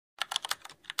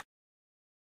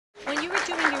When you were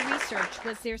doing your research,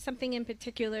 was there something in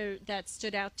particular that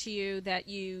stood out to you that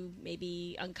you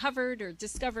maybe uncovered or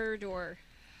discovered or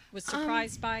was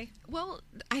surprised by? Well,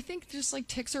 I think just like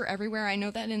ticks are everywhere. I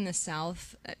know that in the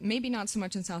South, maybe not so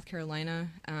much in South Carolina,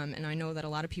 and I know that a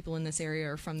lot of people in this area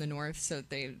are from the North, so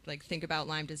they like think about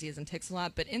Lyme disease and ticks a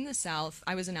lot. But in the South,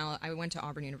 I went to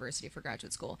Auburn University for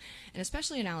graduate school, and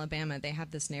especially in Alabama, they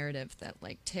have this narrative that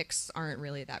like ticks aren't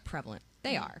really that prevalent.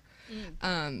 They are.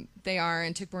 They are,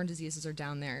 and tick-borne diseases are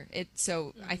down there.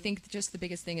 So I think just the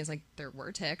biggest thing is like there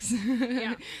were ticks.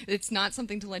 Yeah. It's not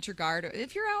something to let your guard.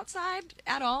 If you're outside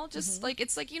at all, just like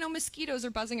it's like mosquitoes are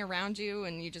buzzing around you,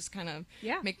 and you just kind of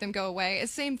make them go away.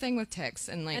 It's same thing with ticks,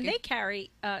 and like they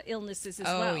carry illnesses as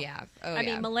oh well. yeah, I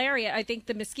mean, malaria. I think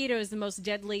the mosquito is the most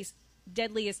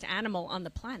deadliest animal on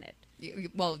the planet.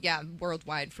 Well, yeah,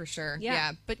 worldwide for sure.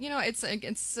 Yeah. But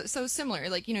it's so similar.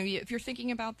 Like, if you're thinking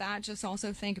about that, just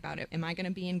also think about it. Am I going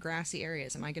to be in grassy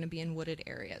areas? Am I going to be in wooded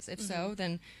areas? If so,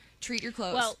 then treat your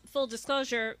clothes. Well, full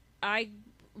disclosure, I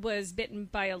was bitten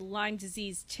by a Lyme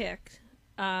disease tick,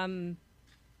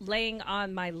 laying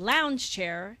on my lounge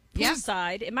chair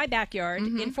poolside in my backyard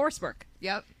in Forceburg.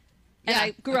 Yep. And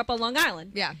I grew up on Long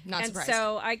Island. Yeah, not surprised. And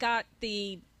so I got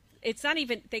it's not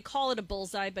even, they call it a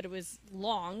bullseye, but it was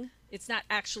long. It's not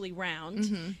actually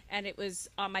round, and it was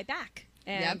on my back.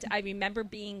 And I remember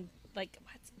being like,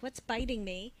 what's biting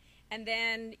me? And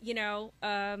then,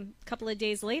 a couple of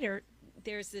days later,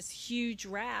 there's this huge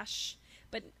rash,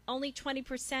 but only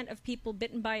 20% of people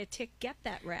bitten by a tick get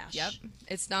that rash. Yep.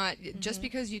 It's not, just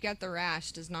because you get the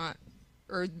rash does not,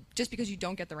 or just because you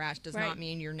don't get the rash does not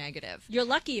mean you're negative. You're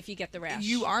lucky if you get the rash.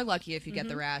 You are lucky if you get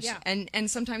the rash. Yeah.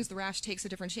 And sometimes the rash takes a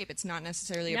different shape. It's not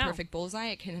necessarily a perfect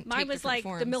bullseye. It can Mine take was different like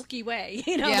forms. the Milky Way.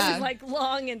 It was like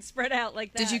long and spread out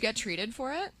like that. Did you get treated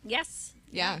for it? Yes.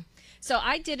 Yeah. So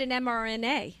I did an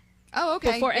mRNA. Oh,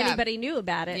 okay. Before anybody knew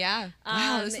about it. Yeah.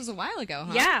 Wow, this was a while ago,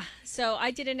 huh? Yeah. So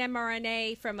I did an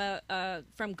mRNA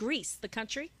from Greece, the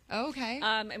country. Oh, okay.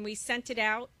 And we sent it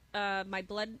out, my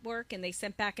blood work, and they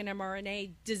sent back an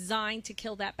mRNA designed to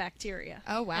kill that bacteria.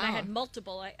 Oh, wow. And I had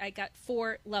multiple. I got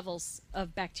 4 levels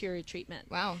of bacteria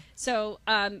treatment. Wow. So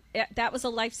that was a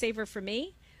lifesaver for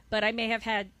me. But I may have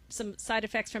had some side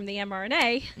effects from the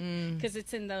mRNA because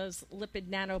it's in those lipid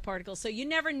nanoparticles. So you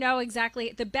never know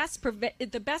exactly. The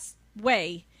best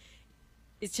way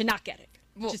is to not get it.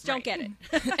 Well, just don't get it.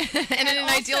 And in an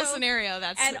ideal scenario,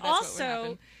 that's what would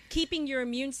happen. Keeping your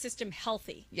immune system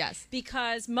healthy. Yes.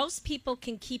 Because most people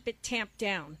can keep it tamped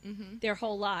down their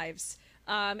whole lives.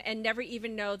 And never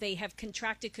even know they have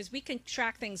contracted, because we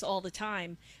contract things all the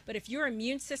time. But if your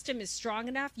immune system is strong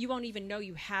enough, you won't even know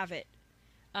you have it.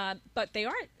 But they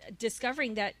are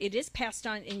discovering that it is passed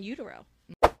on in utero.